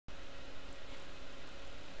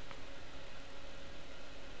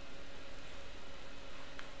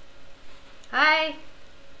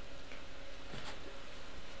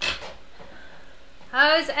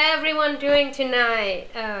everyone doing tonight?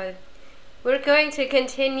 We're going to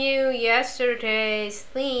continue yesterday's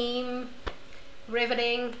theme,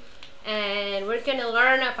 riveting, and we're going to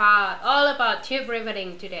learn all about tube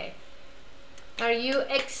riveting today. Are you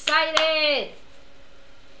excited?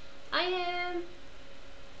 I am.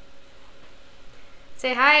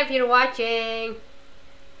 Say hi if you're watching.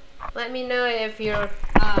 Let me know if you're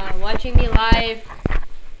watching me live.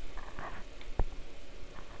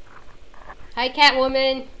 Hi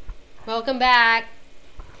Catwoman, welcome back.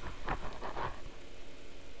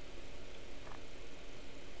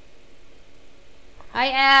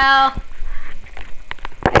 Hi Al.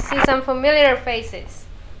 I see some familiar faces.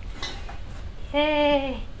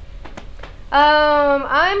 Hey.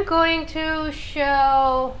 I'm going to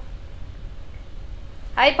show.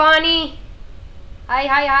 Hi Bonnie.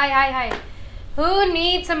 Hi. Who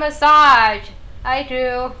needs a massage? I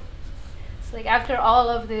do. It's like after all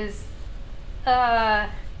of this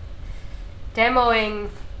demoing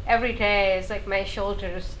every day, it's like my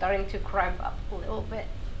shoulders starting to cramp up a little bit.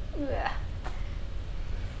 Ugh.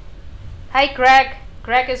 Hi Greg.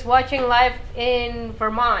 Greg is watching live in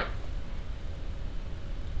Vermont.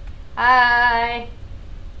 Hi.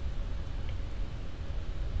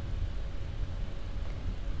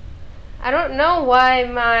 I don't know why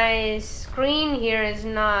my screen here is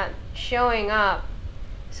not showing up.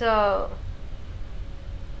 So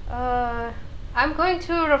I'm going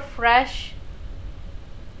to refresh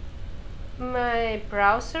my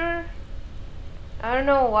browser. I don't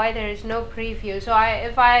know why there is no preview. So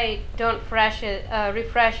if I don't refresh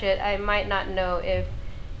it, I might not know if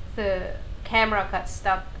the camera got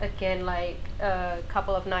stuck again like a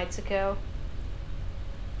couple of nights ago.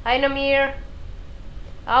 Hi Namir.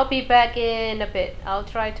 I'll be back in a bit. I'll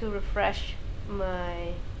try to refresh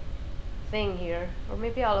my thing here, or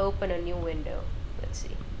maybe I'll open a new window. Let's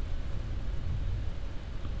see.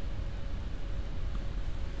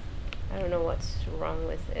 I don't know what's wrong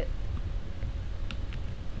with it.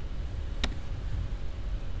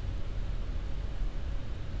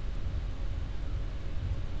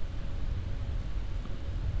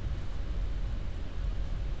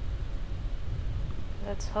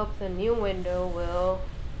 Let's hope the new window will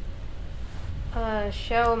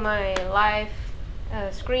show my live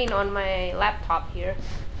screen on my laptop here.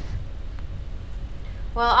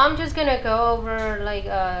 Well, I'm just gonna go over like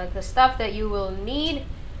the stuff that you will need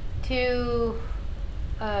to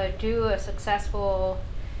do a successful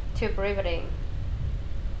tube rivet.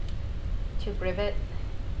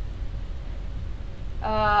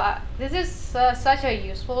 This is such a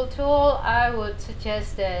useful tool. I would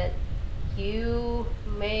suggest that you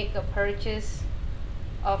make a purchase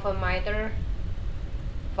of a miter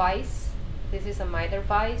vise. This is a miter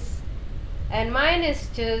vise, and mine is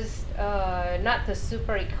just not the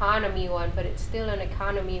super economy one, but it's still an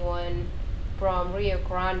economy one from Rio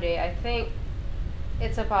Grande. I think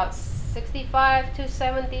it's about $65 to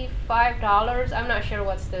 $75. I'm not sure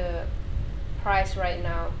what's the price right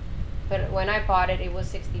now, but when I bought it, it was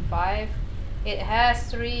 $65. It has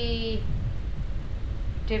 3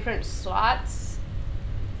 different slots.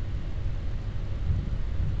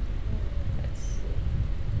 Let's see.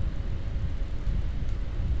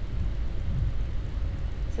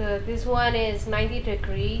 So this one is 90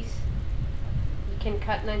 degrees. You can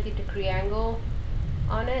cut 90-degree angle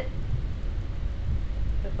on it.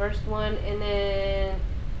 The first one, and then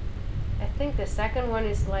I think the second one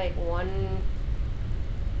is like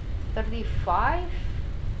 135,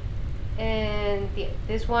 and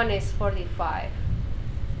this one is 45.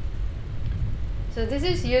 So this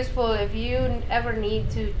is useful if you ever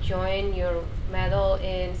need to join your metal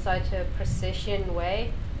in such a precision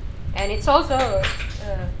way, and it's also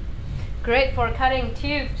great for cutting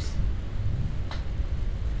tubes.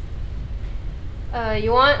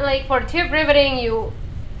 You want, like, for tube riveting,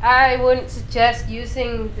 I wouldn't suggest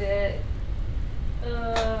using the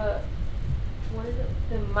what is it?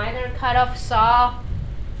 The miter cutoff saw,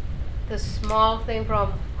 the small thing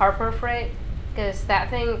from Harbor Freight, because that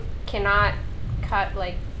thing cannot cut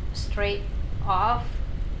like straight off.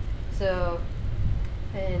 So,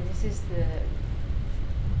 and this is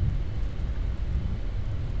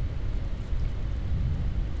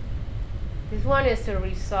this one is the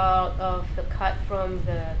result of the cut from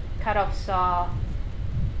the cutoff saw,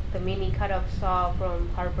 the mini cutoff saw from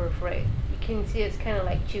Harbor Freight. You can see it's kind of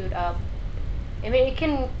like chewed up. I mean, it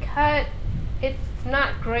can cut. It's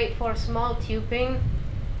not great for small tubing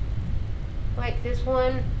like this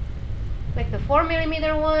one. Like the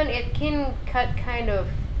 4mm one, it can cut kind of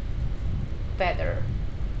better.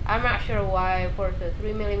 I'm not sure why for the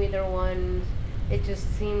 3mm ones, it just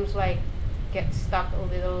seems like gets stuck a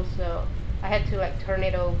little. So I had to like turn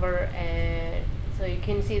it over, and so you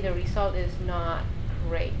can see the result is not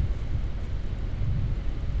great.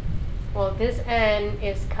 Well, this end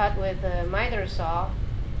is cut with a miter saw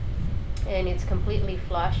and it's completely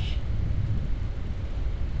flush.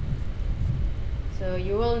 So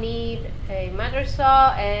you will need a miter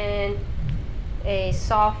saw and a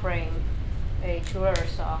saw frame, a jeweler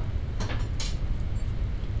saw.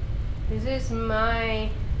 This is my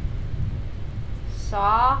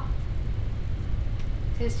saw.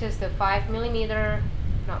 This is just a 5mm,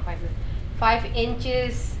 not 5 millimeter, 5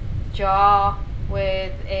 inches jaw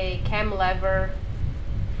with a cam lever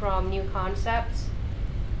from New Concepts.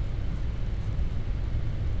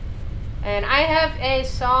 And I have a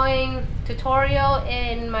sawing tutorial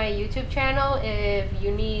in my YouTube channel if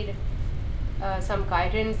you need some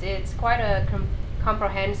guidance. It's quite a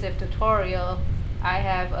comprehensive tutorial. I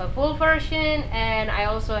have a full version, and I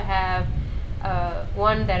also have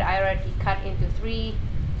one that I already cut into 3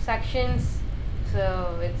 sections,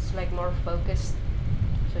 so it's like more focused.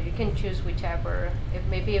 So you can choose whichever.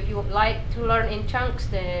 If you would like to learn in chunks,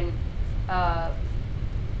 then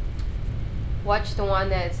watch the one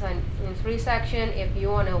that's in 3 sections. If you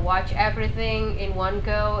want to watch everything in one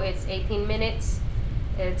go, it's 18 minutes.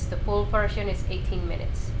 It's the full version, it's 18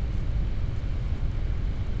 minutes.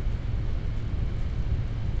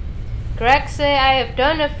 Greg say, I have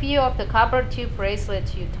done a few of the copper tube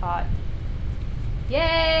bracelets you taught.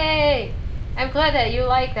 Yay! I'm glad that you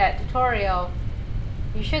like that tutorial.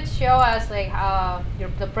 You should show us like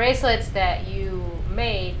the bracelets that you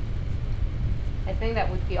made. I think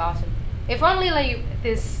that would be awesome. If only like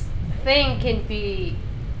this thing can be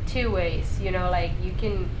 2 ways, you know, like you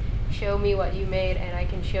can show me what you made and I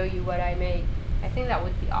can show you what I made. I think that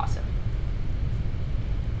would be awesome.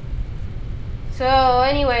 So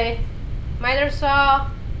anyway, miter saw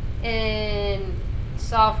and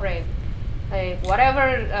saw frame, like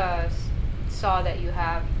whatever saw that you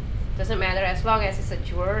have, doesn't matter as long as it's a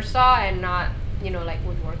jeweler saw and not, you know, like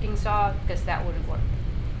woodworking saw, because that wouldn't work.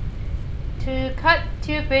 To cut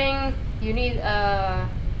tubing, you need the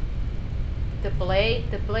blade.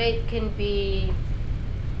 The blade can be,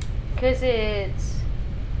 because it's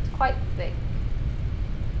quite thick,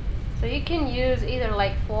 so you can use either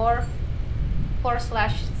like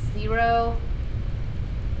 4/0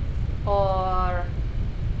 or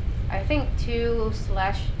I think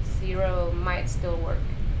 2/0 might still work.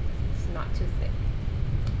 It's not too thick.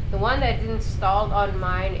 The one that is installed on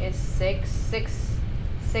mine is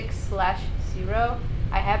 6/0.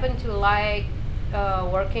 I happen to like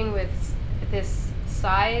working with this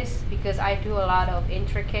size because I do a lot of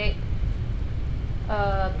intricate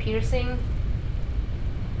piercing.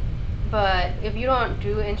 But if you don't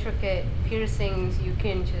do intricate piercings, you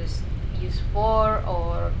can just use 4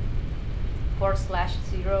 or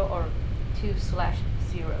 4/0 or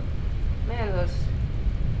 2/0. Man,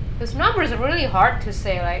 those numbers are really hard to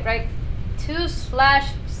say. Like, right,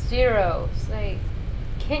 2/0. It's like,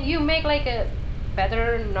 can't you make like a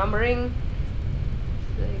better numbering?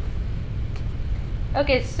 Like,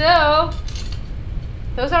 okay, so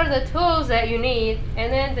those are the tools that you need,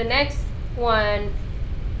 and then the next one,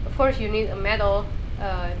 of course, you need a metal.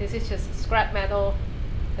 This is just scrap metal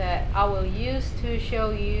that I will use to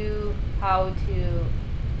show you how to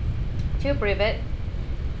tube rivet.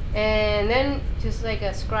 And then just like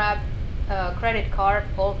a scrap credit card,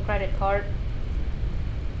 old credit card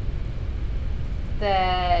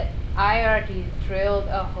that I already drilled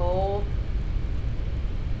a hole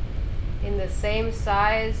in the same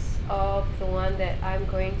size of the one that I'm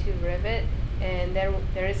going to rivet, and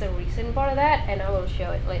there is a reason for that, and I will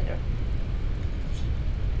show it later.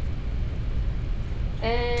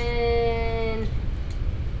 And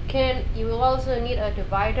you will also need a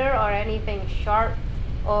divider or anything sharp,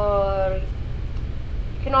 or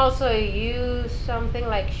you can also use something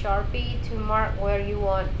like Sharpie to mark where you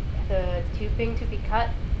want the tubing to be cut.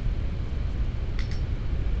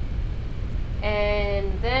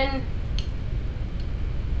 And then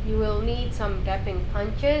you will need some dapping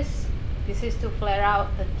punches. This is to flare out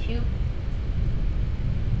the tube.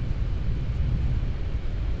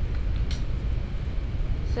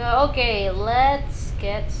 So okay, let's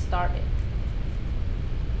get started.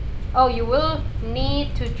 Oh, you will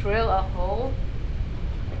need to drill a hole,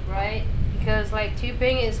 right? Because like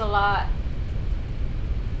tubing is a lot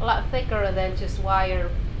thicker than just wire,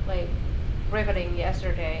 like riveting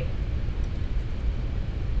yesterday.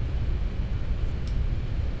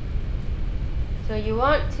 So you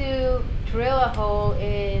want to drill a hole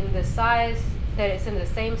in the size that is in the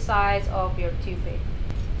same size of your tubing.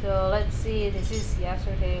 So let's see, this is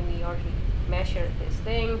yesterday, we already measured this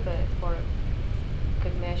thing, but for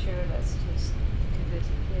good measure. Let's just do this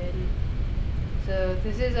again. So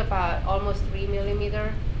this is about almost 3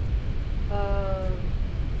 millimeter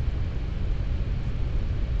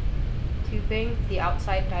tubing, the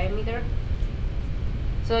outside diameter.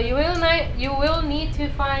 So you will need to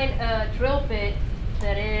find a drill bit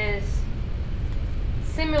that is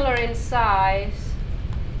similar in size.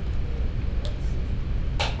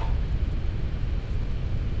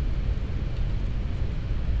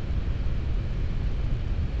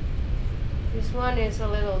 This one is a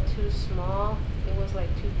little too small. It was like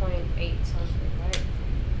 2.8 something, right? So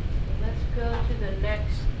let's go to the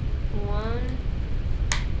next one.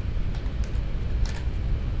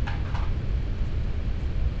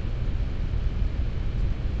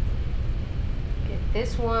 Okay,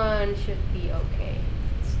 this one should be okay.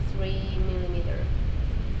 It's 3 millimeter.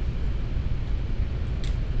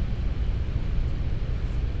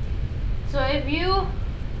 So if you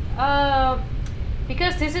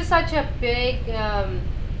because this is such a big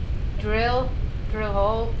drill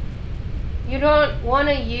hole, you don't want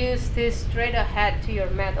to use this straight ahead to your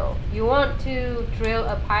metal. You want to drill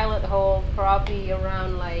a pilot hole probably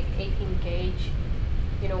around like 18 gauge,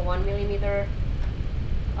 1 millimeter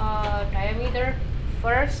diameter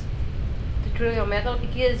first to drill your metal,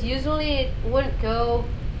 because usually it wouldn't go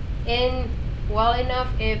in well enough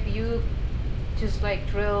if you just like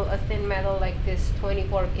drill a thin metal like this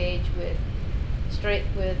 24 gauge straight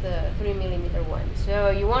with a 3 millimeter one. So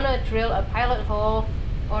you want to drill a pilot hole,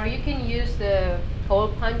 or you can use the hole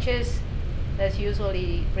punches. That's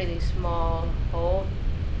usually really small hole,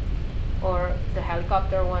 or the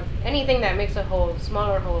helicopter one. Anything that makes a hole,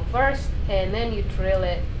 smaller hole first, and then you drill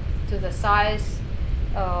it to the size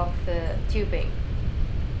of the tubing.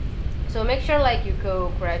 So make sure like you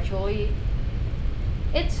go gradually.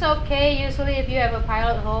 It's okay usually if you have a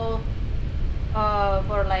pilot hole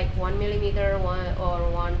for like 1 millimeter, or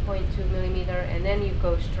 1.2 millimeter, and then you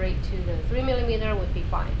go straight to the 3 millimeter would be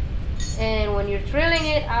fine. And when you're drilling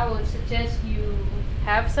it, I would suggest you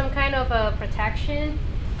have some kind of a protection.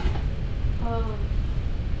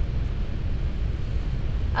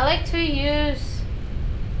 I like to use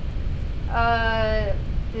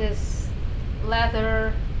this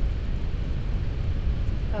leather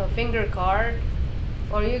finger guard,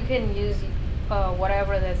 or you can use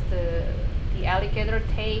whatever, that's the alligator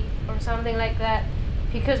tape or something like that,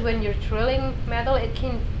 because when you're drilling metal it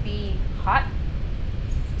can be hot,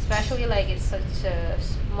 especially like it's such a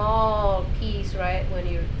small piece, right? When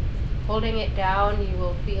you're holding it down you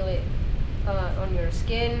will feel it on your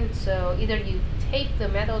skin. So either you tape the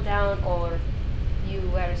metal down, or you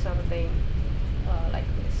wear something like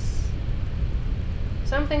this,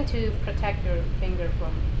 something to protect your finger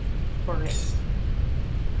from burning.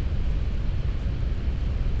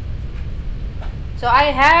 So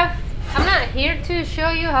I'm not here to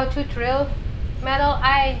show you how to drill metal.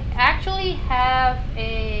 I actually have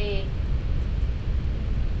a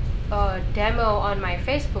demo on my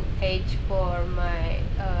Facebook page for my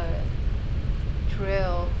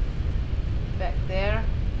drill back there.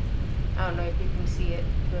 I don't know if you can see it,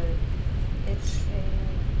 but it's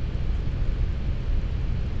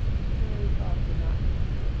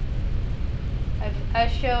I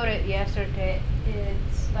showed it yesterday.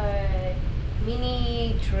 It's a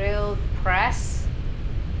mini drill press.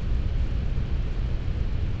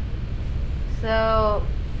 So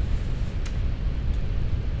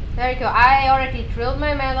there you go. I already drilled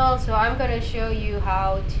my metal, so I'm gonna show you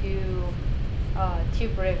how to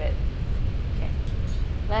tube rivet. Okay,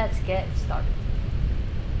 let's get started.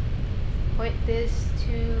 Point this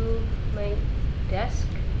to my desk,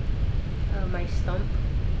 my stump.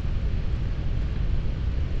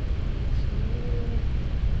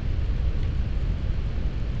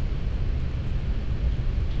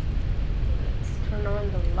 Turn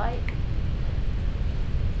on the light.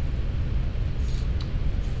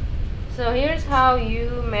 So here's how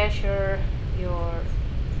you measure your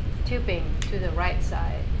tubing to the right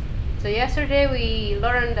side. So yesterday we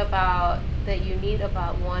learned about that you need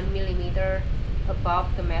about 1 millimeter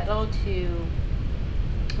above the metal to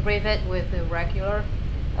rivet with the regular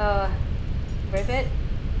rivet,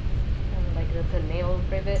 like the nail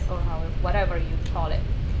rivet, or whatever you call it.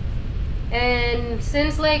 And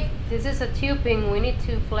since like this is a tubing, we need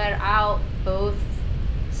to flare out both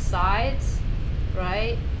sides,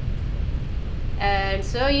 right? And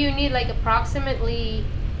so you need like approximately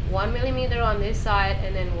 1 millimeter on this side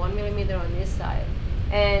and then 1 millimeter on this side.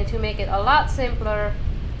 And to make it a lot simpler,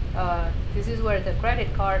 this is where the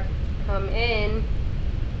credit card come in.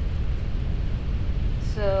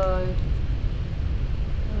 So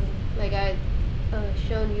like I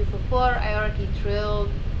shown you before, I already drilled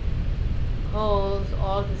holes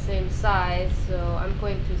all the same size, so I'm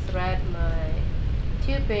going to thread my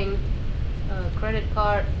tubing, credit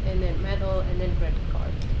card, and then metal, and then credit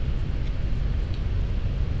card.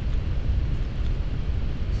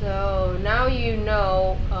 So now you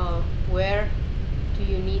know where do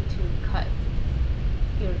you need to cut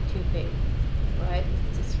your tubing, right?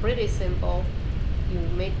 It's pretty simple. You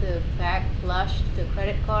make the back flush to the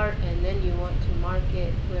credit card, and then you want to mark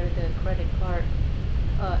it where the credit card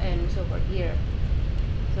ends over here.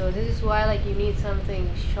 So this is why like you need something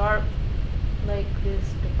sharp like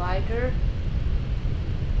this divider.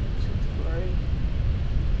 It's blurry.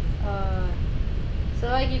 So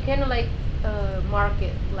like you kind of like mark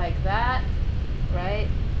it like that, right?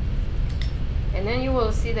 And then you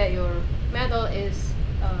will see that your metal is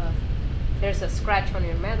there's a scratch on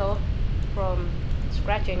your metal from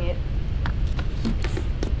scratching it.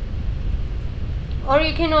 Or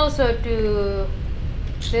you can also do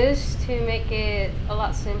this to make it a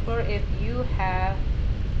lot simpler if you have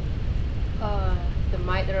the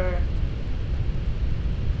miter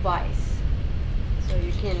vise. So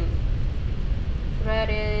you can thread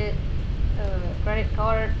it, credit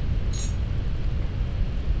card,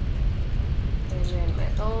 and then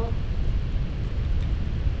metal,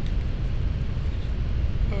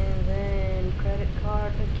 and then credit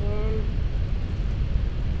card again.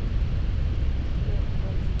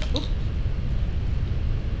 Oops.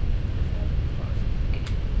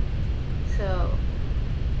 So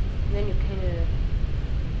then you kind of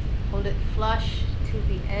hold it flush to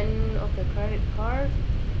the end of the credit card.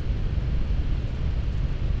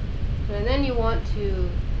 So and then you want to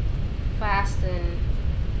fasten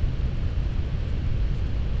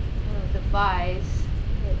the vise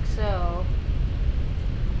like so.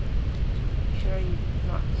 Make sure you're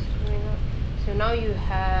not screwing up. So now you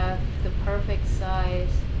have the perfect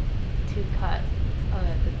size to cut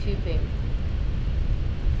the tubing.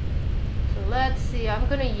 So let's see, I'm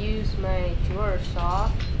gonna use my jeweler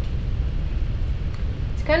saw.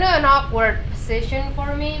 It's kind of an awkward position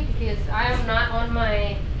for me because I am not on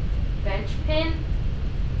my bench pin,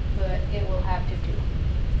 but it will have to do.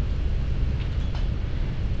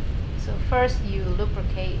 So first you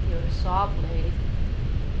lubricate your saw blade.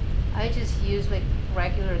 I just use like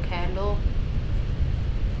regular candle.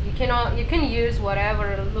 You can use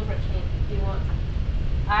whatever lubricant you want.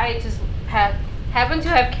 I just happen to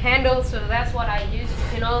have candles, so that's what I use. You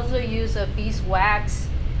can also use a beeswax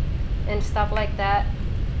and stuff like that.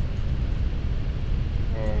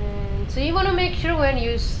 And so you want to make sure when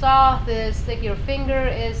you saw this that your finger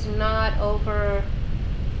is not over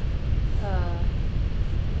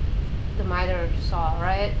the miter saw,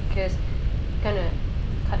 right? Because you're gonna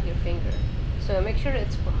cut your finger. So make sure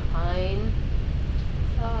it's behind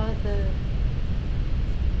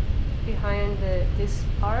this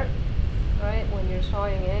part, right, when you're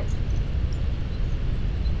sawing it.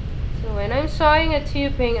 So when I'm sawing a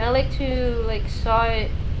tubing, I like to like saw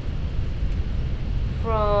it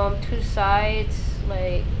from two sides,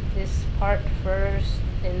 like this part first,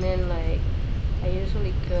 and then like I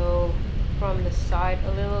usually go from the side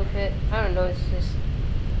a little bit. I don't know, it's just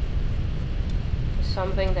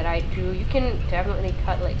something that I do. You can definitely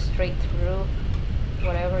cut like straight through,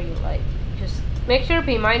 whatever you like. Just make sure,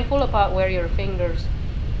 be mindful about where your fingers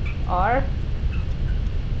are.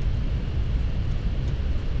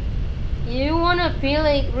 You want to be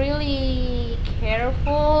like really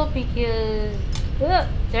careful because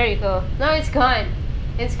there you go. Now it's gone.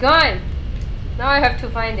 It's gone. Now I have to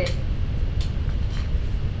find it.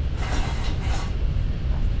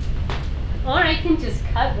 Or I can just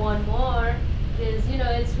cut one more, because you know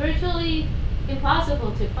it's virtually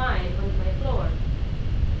impossible to find on my floor.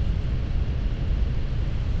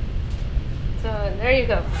 So there you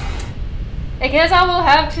go. I guess I will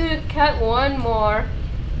have to cut one more,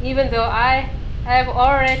 even though I have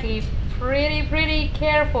already pretty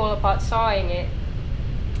careful about sawing it.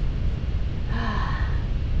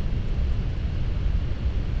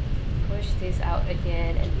 Push this out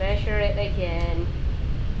again and measure it again.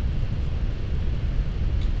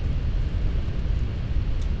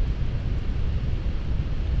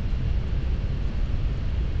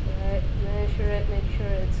 Right, measure it, make sure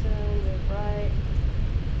it's in the right.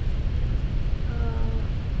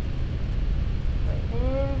 Right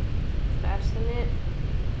in, fasten it.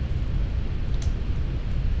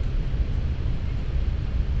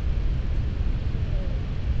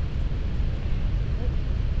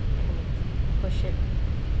 Push it a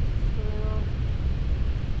little.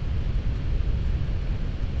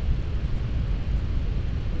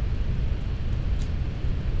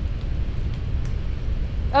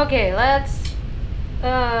 Okay, let's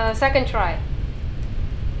second try.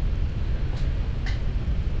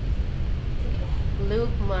 loop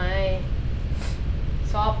my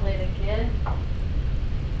saw blade again.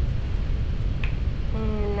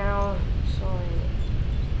 And now sawing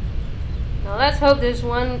it. Now let's hope this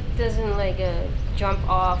one doesn't like jump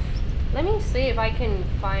off. Let me see if I can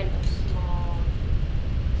find a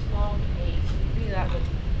small case. Maybe that would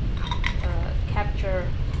capture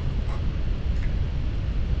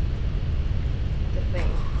the thing.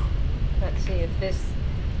 Let's see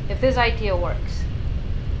if this idea works.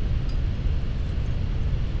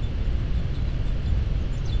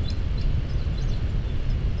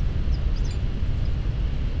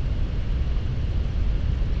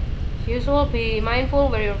 As usual, be mindful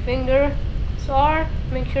where your fingers are.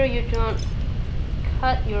 Make sure you don't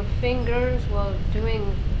cut your fingers while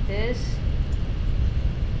doing this.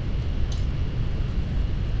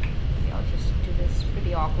 Maybe I'll just do this.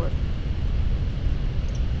 Pretty awkward.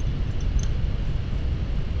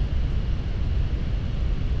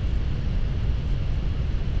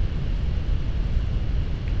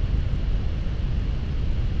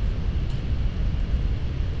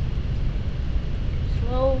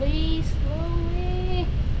 Slowly, slowly.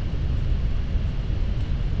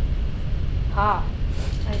 Ah,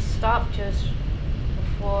 I stopped just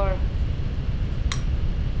before.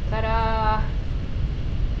 Ta-da!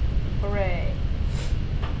 Hooray.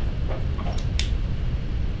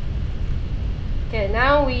 Okay,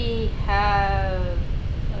 now we have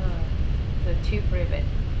the tube rivet.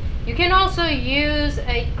 You can also use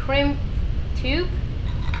a crimp tube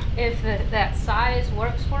if that size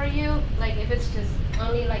works for you. Like if it's just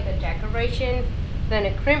only like a decoration, then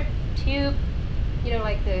a crimp tube, you know,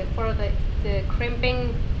 like for the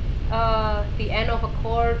crimping the end of a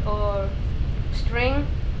cord or string,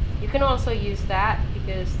 you can also use that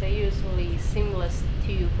because they're usually seamless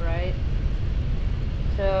tube, right?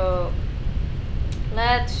 So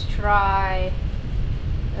let's try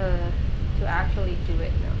to actually do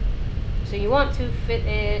it now. So you want to fit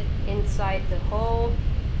it inside the hole.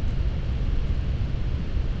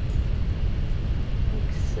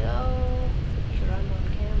 So, make sure I'm on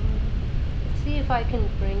camera. Let's see if I can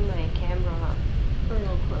bring my camera a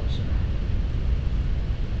little closer.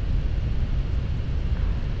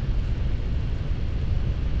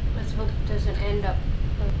 Let's hope it doesn't end up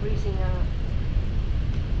freezing out.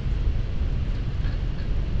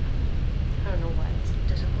 I don't know why it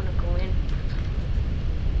doesn't want to go in.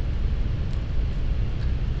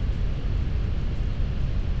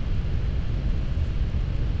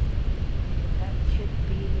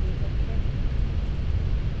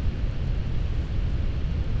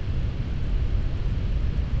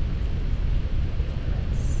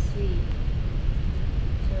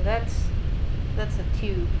 That's a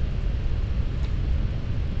tube.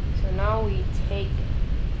 So now we take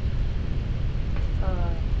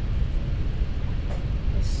a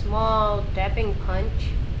small dapping punch.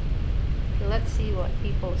 Okay, let's see what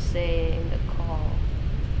people say in the call.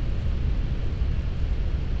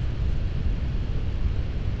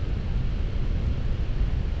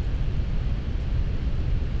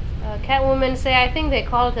 Catwoman say, I think they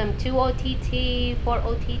call them 2 OTT, 4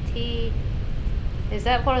 OTT. Is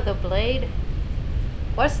that for the blade?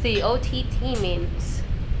 What's the OTT means?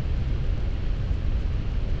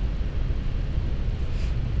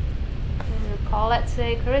 Paulette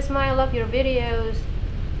say, Charisma, I love your videos.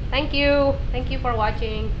 Thank you. Thank you for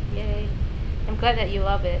watching. Yay. I'm glad that you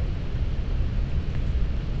love it.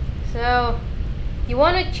 So, you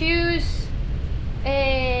want to choose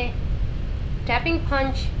a dapping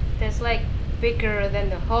punch that's like bigger than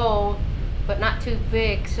the hole, but not too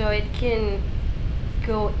big, so it can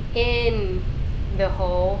go in the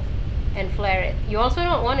hole and flare it. You also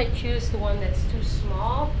don't want to choose the one that's too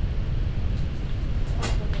small.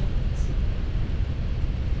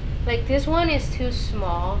 Like this one is too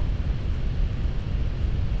small.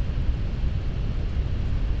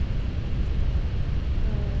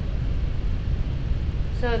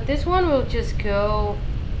 So this one will just go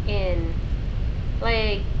in.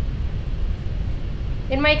 Like,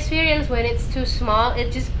 in my experience, when it's too small,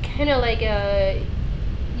 it just kind of like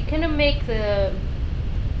you kind of make the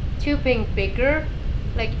tubing bigger.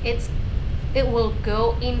 Like it will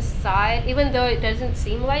go inside, even though it doesn't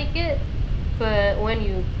seem like it. But when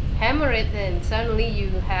you hammer it, then suddenly you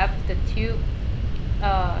have the tube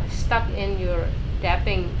stuck in your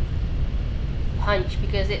dapping punch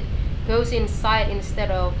because it goes inside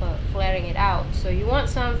instead of flaring it out. So you want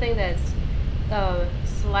something that's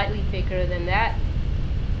slightly bigger than that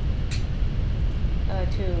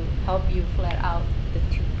to help you flare out the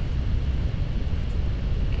tube.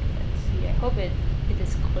 Okay, let's see. I hope it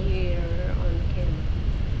is clear on camera.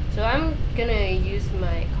 So I'm gonna use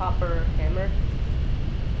my copper hammer.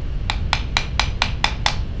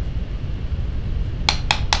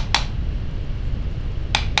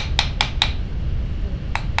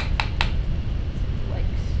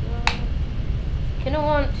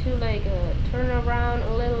 turn around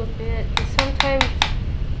a little bit, because sometimes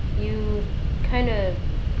you kind of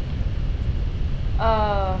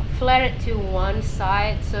flat it to one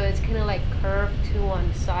side, so it's kind of like curved to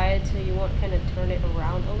one side, so you want kind of turn it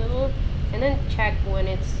around a little, and then check when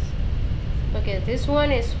it's okay. This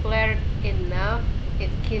one is flat enough,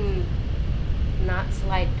 it can not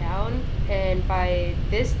slide down, and by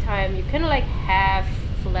this time you kind of like half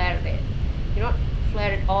flat it. You don't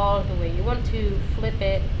flat it all the way, you want to flip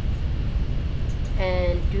it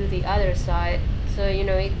and do the other side, so you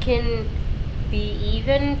know it can be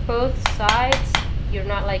even both sides. You're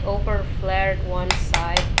not like over flared one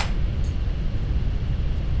side.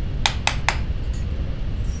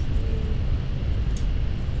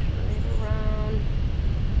 Turn it around.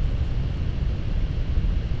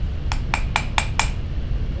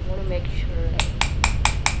 I want to make sure that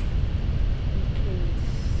you can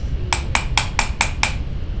see.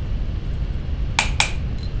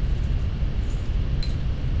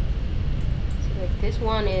 So like this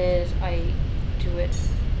one is, I do it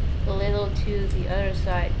a little to the other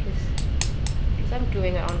side because I'm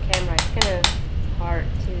doing it on camera. It's kind of hard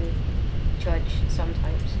to judge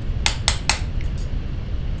sometimes.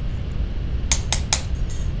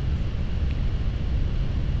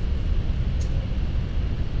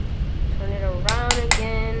 Turn it around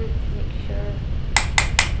again, make sure.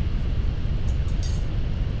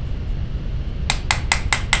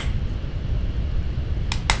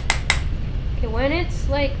 Okay, when it's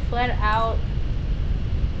like flat out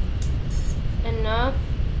enough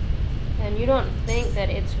and you don't think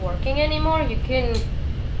that it's working anymore, you can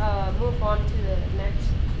move on to the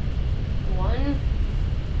next one,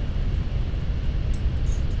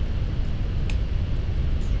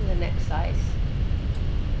 to the next size.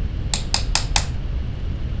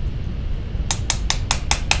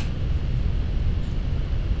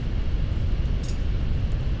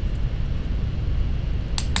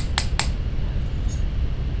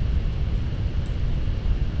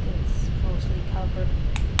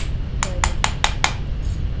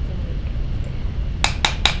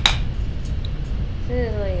 I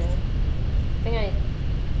think I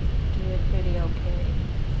do it pretty okay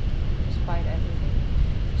despite everything.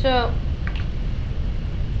 So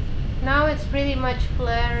now it's pretty much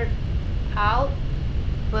flared out,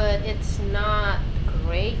 but it's not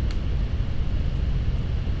great.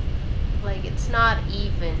 Like it's not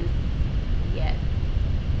even yet,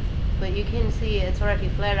 but you can see it's already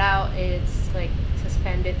flared out. It's like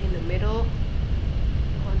suspended in the middle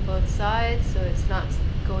on both sides, so it's not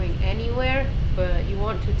going anywhere, but you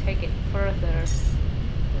want to take it further,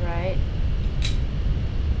 right?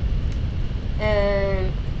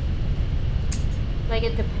 And like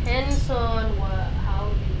it depends on how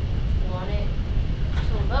you want it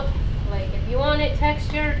to look. Like if you want it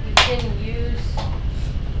textured, you can use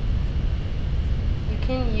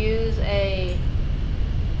a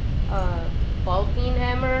ball peen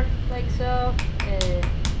hammer like so, and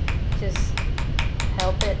just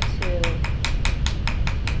help it to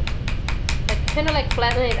kind of like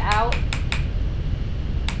flatten it out.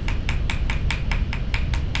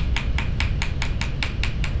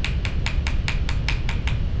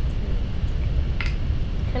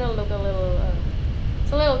 Kind of look a little,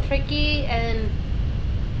 it's a little tricky, and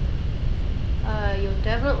you'll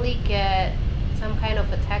definitely get some kind of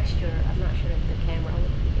a texture. I'm not sure if the camera will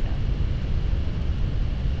pick it up.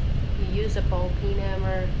 You use a ball peen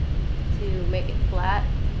hammer to make it flat.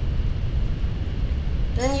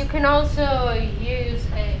 Then you can also use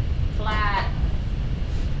a flat,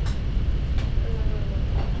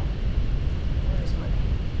 where's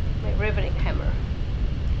my riveting hammer.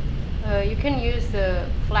 You can use the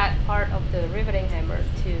flat part of the riveting hammer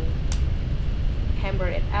to hammer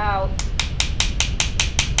it out.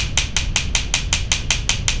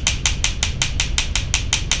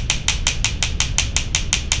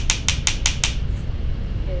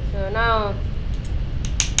 Okay, so now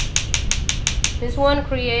this one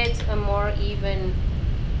creates a more even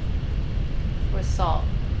result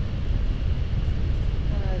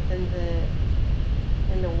than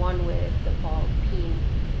the one with the ball peen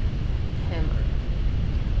hammer.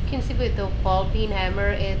 You can see with the ball peen hammer,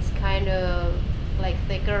 it's kind of like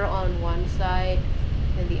thicker on one side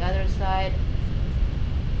than the other side.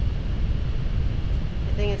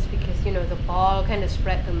 I think it's because, you know, the ball kind of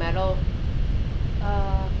spread the metal.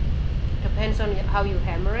 Depends on how you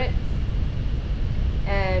hammer it.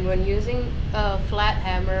 And when using a flat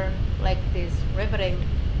hammer like this riveting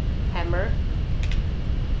hammer,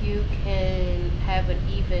 you can have an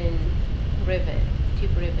even rivet,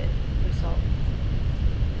 tube rivet result.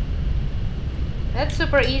 That's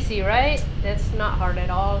super easy, right? That's not hard at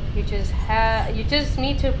all. You just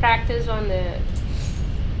need to practice on the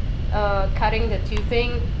cutting the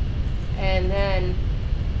tubing and then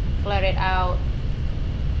flat it out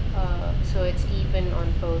so it's even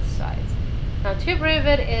on both sides. Now tube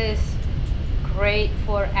rivet is great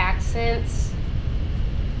for accents,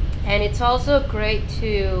 and it's also great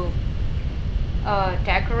to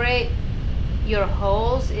decorate your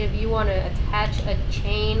holes if you want to attach a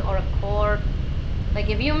chain or a cord. Like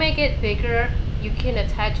if you make it bigger, you can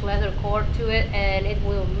attach leather cord to it and it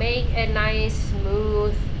will make a nice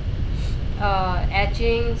smooth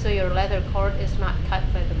edging, so your leather cord is not cut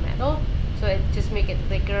by the metal. So it just make it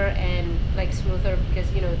thicker and like smoother,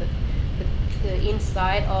 because you know the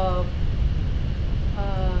inside of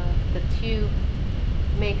the tube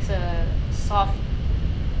makes a soft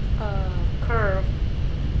curve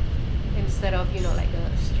instead of, you know, like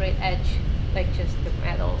a straight edge like just the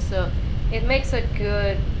metal. So it makes a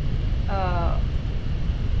good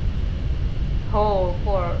hole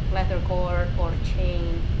for leather cord or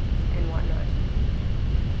chain and whatnot.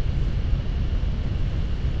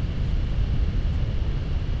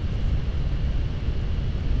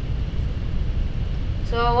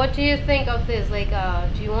 So what do you think of this? Like,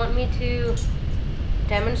 do you want me to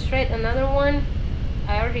demonstrate another one?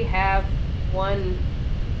 I already have one.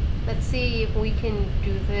 Let's see if we can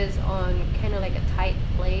do this on kind of like a tight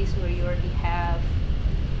place where you already have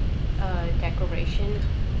decoration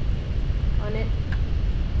on it.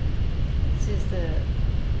 This is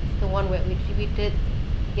the one where we did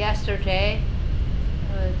yesterday,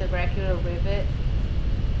 the regular rivet.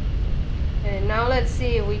 And now let's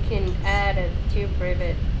see if we can add a tube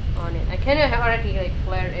rivet on it. I kind of already like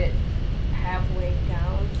flared it halfway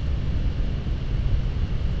down.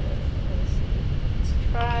 Let's see.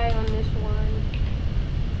 Let's try on this one.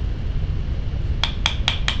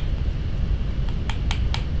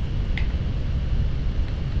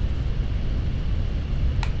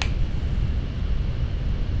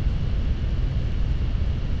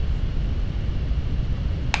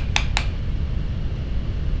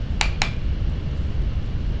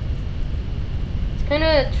 Kind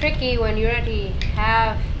of tricky when you already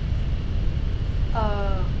have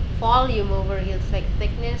volume over here. It's like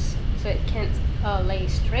thickness, so it can't lay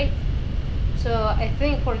straight. So I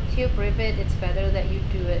think for tube rivet it's better that you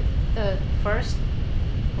do it first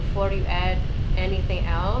before you add anything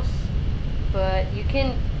else. But you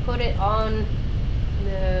can put it on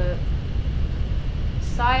the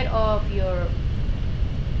side of your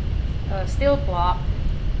steel block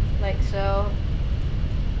like so.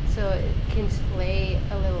 So it can lay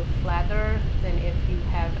a little flatter than if you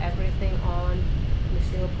have everything on the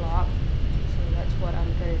steel block. So that's what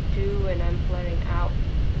I'm going to do, and I'm flaring out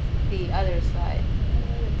the other side.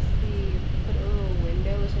 Let's see, put a little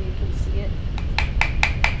window so you can see it.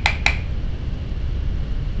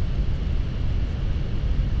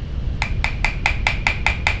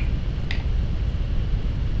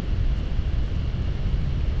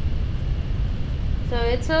 So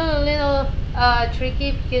it's a little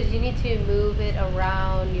tricky because you need to move it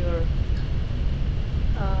around your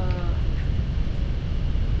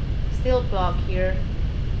steel block here,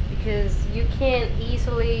 because you can't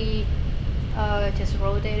easily just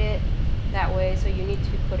rotate it that way. So you need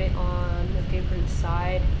to put it on a different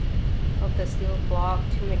side of the steel block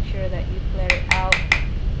to make sure that you flare it out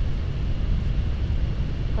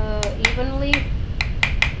evenly.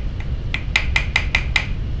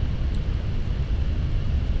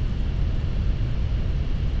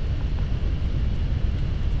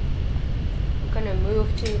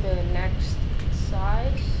 Move to the next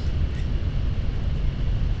size.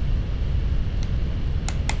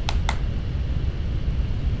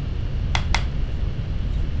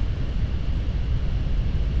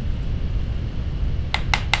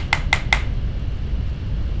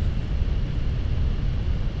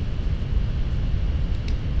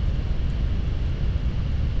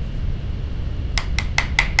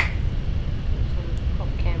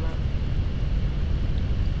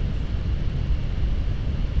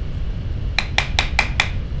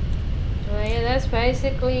 That's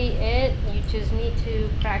basically it. You just need to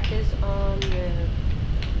practice on the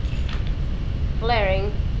flaring.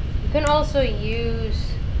 You can also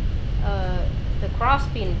use the cross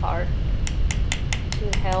peen part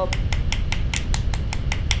to help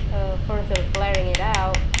further flaring it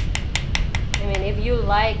out. I mean, if you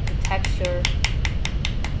like the texture.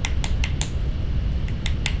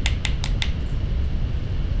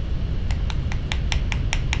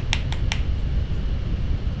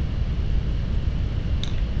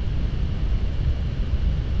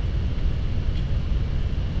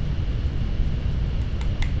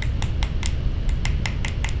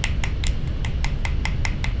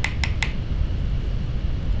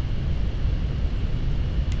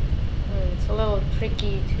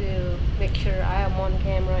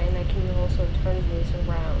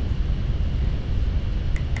 around.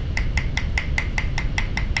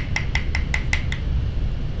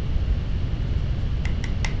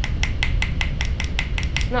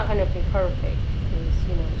 It's not gonna be perfect because,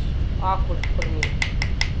 you know, it's awkward for me.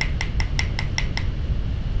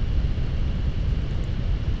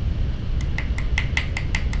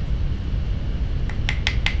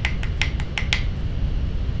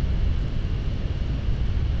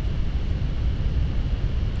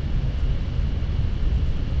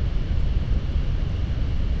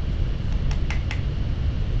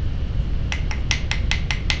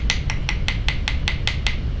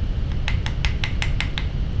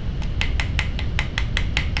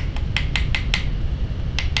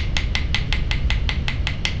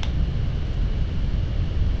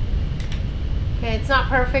 Okay, it's not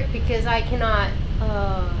perfect because I cannot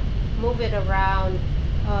move it around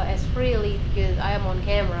as freely because I am on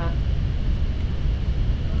camera.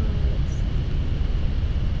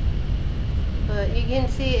 But you can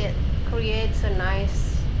see it creates a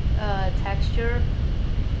nice texture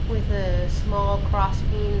with a small cross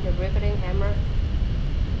peen, the riveting hammer.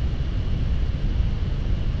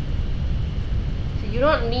 So you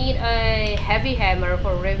don't need a heavy hammer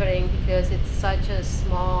for riveting because it's such a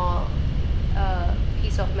small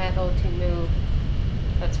piece of metal to move.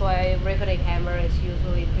 That's why riveting hammer is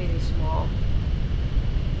usually pretty small.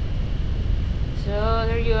 So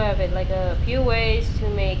there you have it, like a few ways to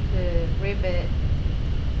make the rivet.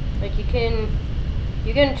 Like you can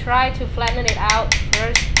try to flatten it out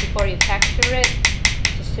first before you texture it,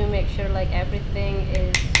 just to make sure like everything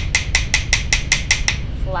is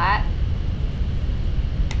flat.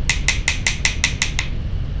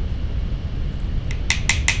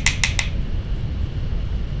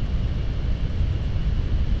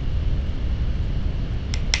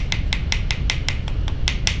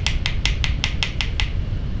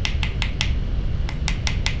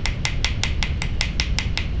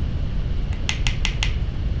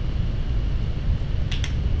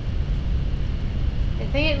 I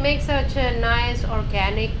think it makes such a nice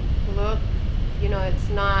organic look. You know, it's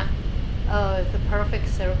not the perfect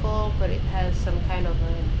circle, but it has some kind of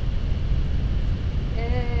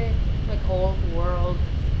a like old world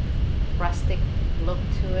rustic look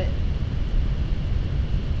to it.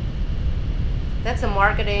 That's a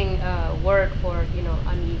marketing word for, you know,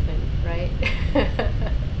 uneven, right?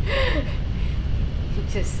 You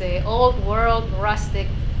just say old world rustic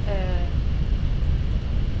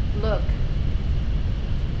look.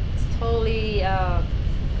 It's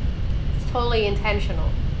totally intentional.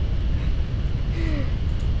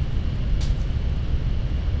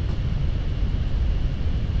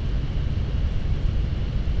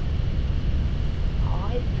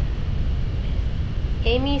 Odd.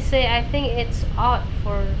 Amy say I think it's odd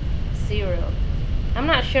for 0. I'm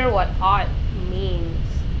not sure what odd means.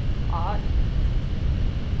 Odd.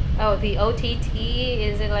 Oh, the OTT,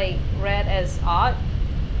 is it like read as odd?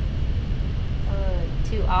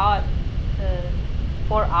 To odd,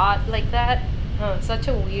 for odd, like that. Such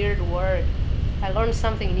a weird word. I learned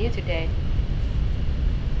something new today.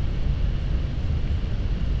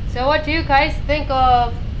 So what do you guys think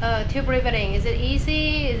of tube riveting? Is it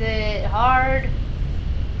easy? Is it hard?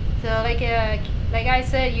 So like I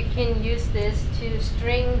said, you can use this to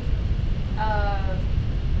string to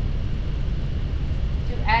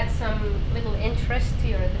add some little interest to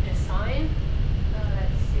the design.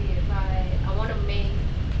 Let's see if I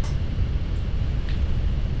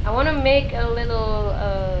want to make a little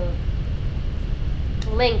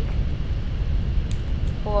link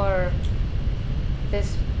for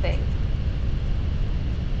this thing.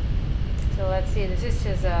 So let's see, this is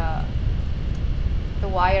just the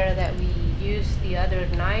wire that we used the other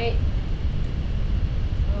night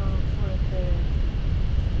for the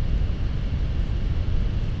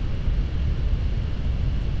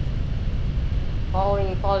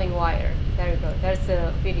falling wire. There we go, that's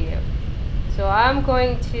the video. So I'm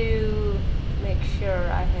going to make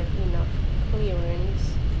sure I have enough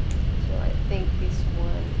clearance. So I think this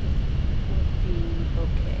one would be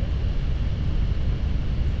okay.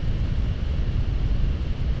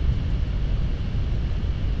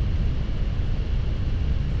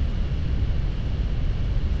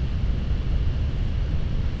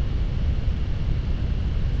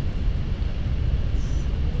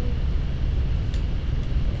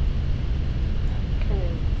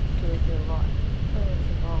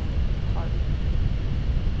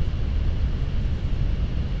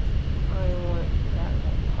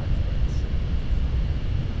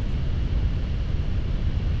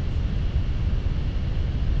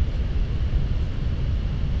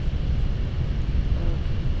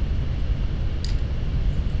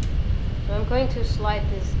 going to slide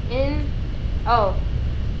this in. Oh,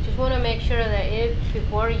 just want to make sure that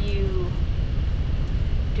before you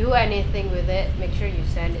do anything with it, make sure you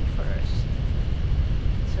sand it first,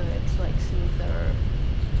 so it's like smoother.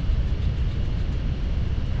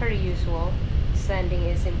 Per usual, sanding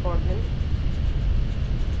is important.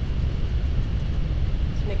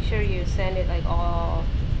 Just make sure you sand it like all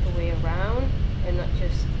the way around and not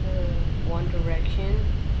just one direction.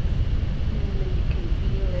 And then you can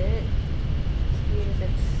feel it. See if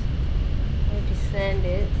it's going to sand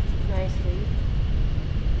it nicely.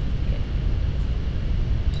 Okay.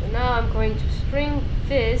 So now I'm going to string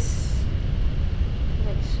this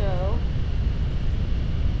like so.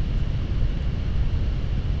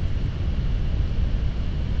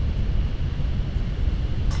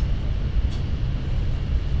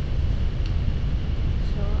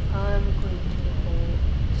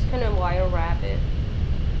 Kind of wire wrap it.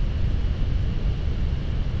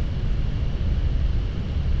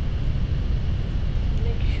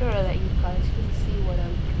 Make sure that you guys can see what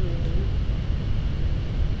I'm doing.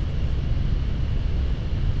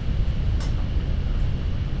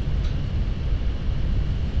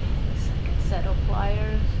 Second set of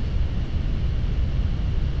pliers.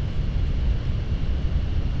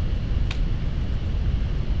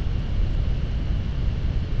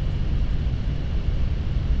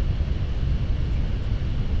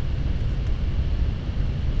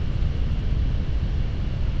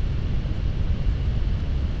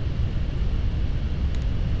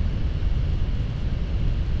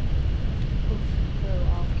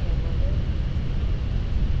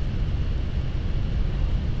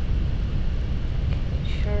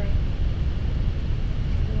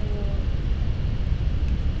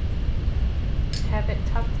 Have it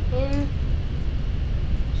tucked in,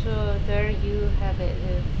 so there you have it.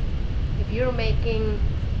 If you're making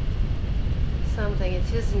something,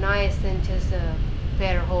 it's just nice than just a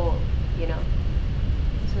bare hole, you know.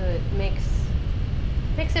 So it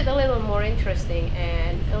makes it a little more interesting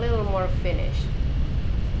and a little more finished.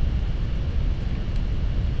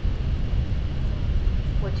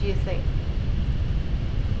 What do you think?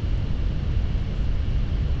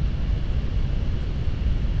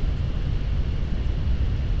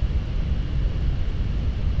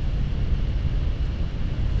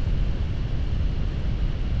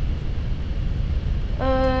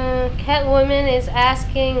 Catwoman is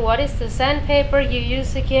asking, what is the sandpaper you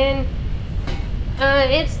use again?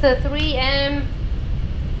 It's the 3M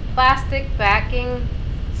plastic backing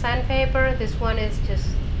sandpaper. This one is just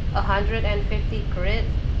 150 grit.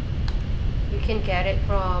 You can get it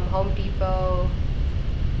from Home Depot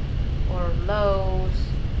or Lowe's.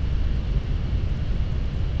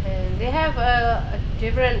 And they have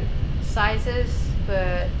different sizes,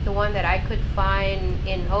 but the one that I could find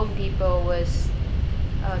in Home Depot was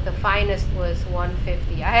the finest was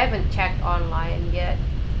 150. I haven't checked online yet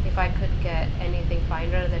if I could get anything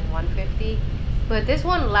finer than 150, but this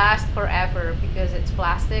one lasts forever because it's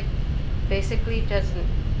plastic. Basically doesn't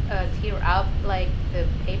tear up like the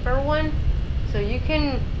paper one, so you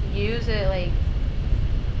can use it like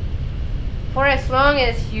for as long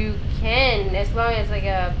as you can, as long as like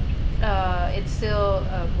it's still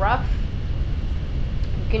rough,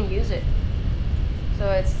 you can use it. So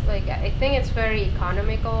it's like, I think it's very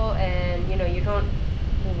economical, and you know, you don't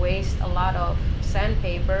waste a lot of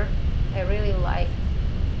sandpaper. I really like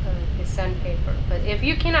this sandpaper. But if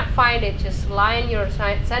you cannot find it, just line your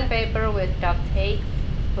sandpaper with duct tape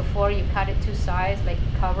before you cut it to size, like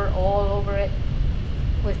cover all over it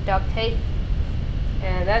with duct tape.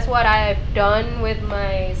 And that's what I've done with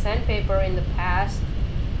my sandpaper in the past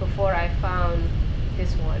before I found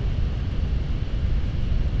this one.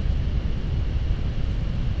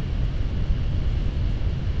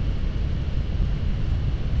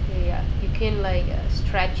 You can like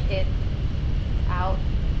stretch it out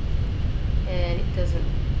and it doesn't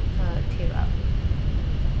tear up.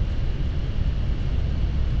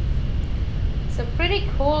 It's a pretty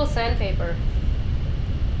cool sandpaper.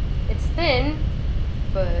 It's thin,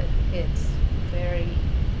 but it's very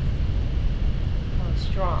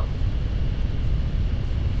strong.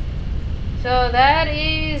 So that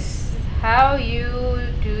is how you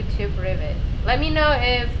do tip rivet. Let me know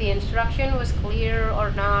if the instruction was clear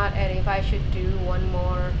or not, and if I should do one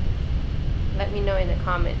more. Let me know in the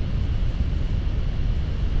comment.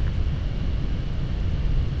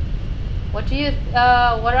 What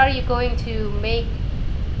are you going to make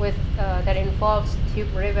with that involves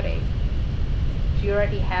tube riveting? Do you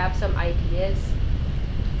already have some ideas?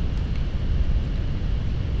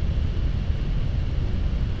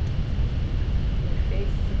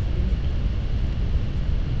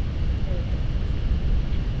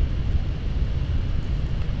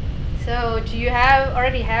 So do you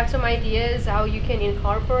already have some ideas how you can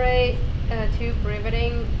incorporate tube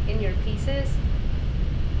riveting in your pieces?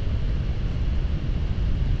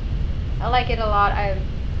 I like it a lot. I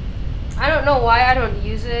don't know why I don't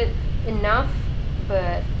use it enough,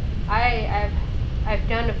 but I've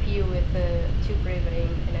done a few with the tube riveting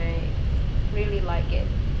and I really like it,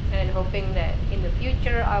 and hoping that in the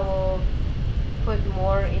future I will put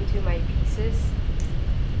more into my pieces.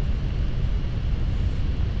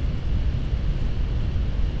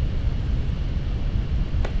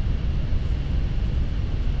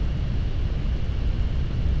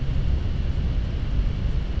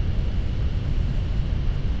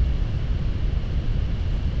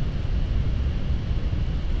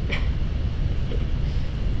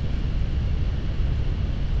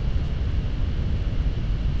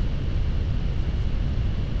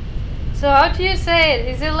 So how do you say it?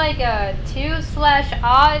 Is it like a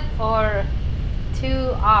 2/odd or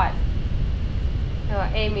 2/odd?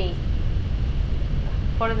 Amy,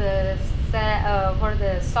 for the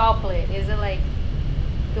saw plate, is it like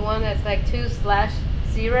the one that's like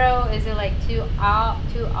 2/0? Is it like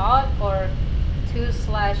 2/odd or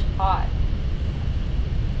 2/odd?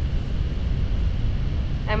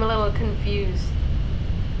 I'm a little confused.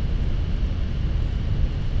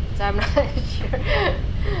 So I'm not sure.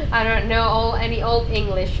 I don't know any old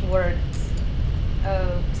English words.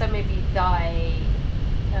 So maybe die.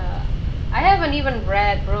 I haven't even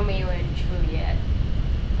read Romeo and Juliet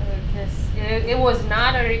because it was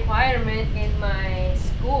not a requirement in my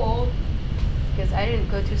school because I didn't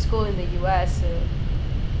go to school in the U.S. So.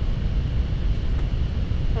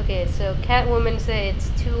 Okay, so Catwoman say it's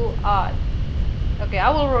 2/odd. Okay, I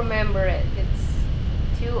will remember it.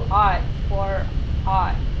 It's 2/odd for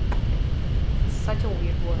odd. Such a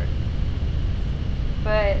weird word.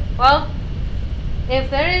 But, well, if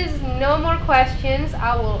there is no more questions,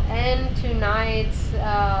 I will end tonight's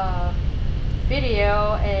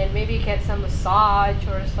video and maybe get some massage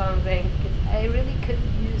or something, because I really could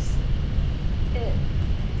use it.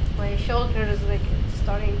 My shoulder is like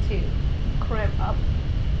starting to cramp up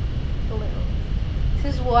a little.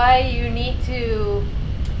 This is why you need to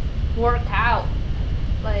work out,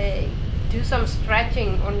 like do some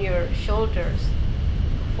stretching on your shoulders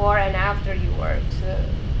before and after you work. So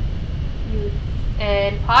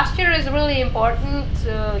and posture is really important,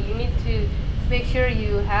 so you need to make sure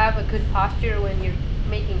you have a good posture when you're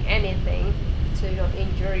making anything so you don't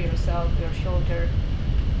injure yourself, your shoulder.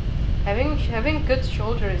 Having good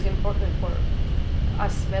shoulder is important for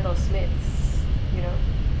us metalsmiths, you know.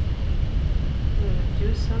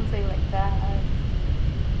 Do something like that.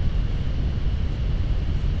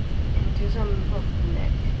 Do some of the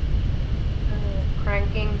neck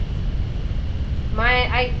cranking.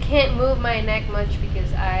 I can't move my neck much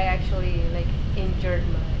because I actually like injured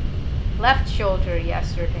my left shoulder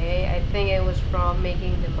yesterday. I think it was from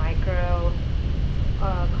making the micro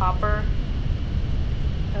copper.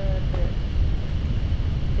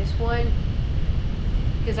 This one,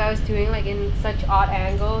 because I was doing like in such odd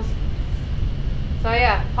angles. So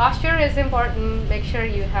yeah, posture is important. Make sure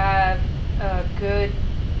you have a good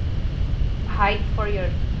height for your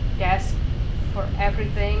desk, for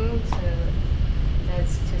everything, so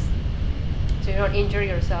that's just so you don't injure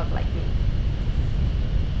yourself like me.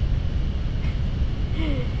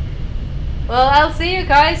 Well, I'll see you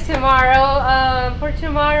guys tomorrow. For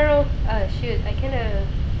tomorrow, shoot, I kind of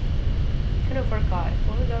forgot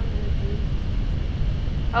what was I gonna do.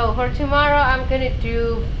 Oh, for tomorrow I'm gonna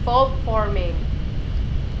do fold forming.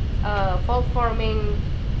 I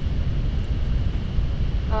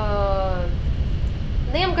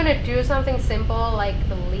think I'm gonna do something simple like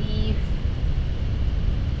the leaf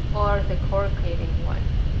or the corrugating one.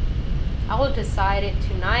 I will decide it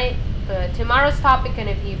tonight, but tomorrow's topic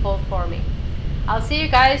gonna be fold forming. I'll see you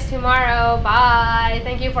guys tomorrow. Bye.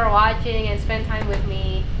 Thank you for watching and spend time with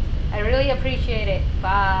me. I really appreciate it.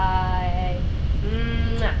 Bye.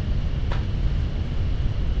 Mwah.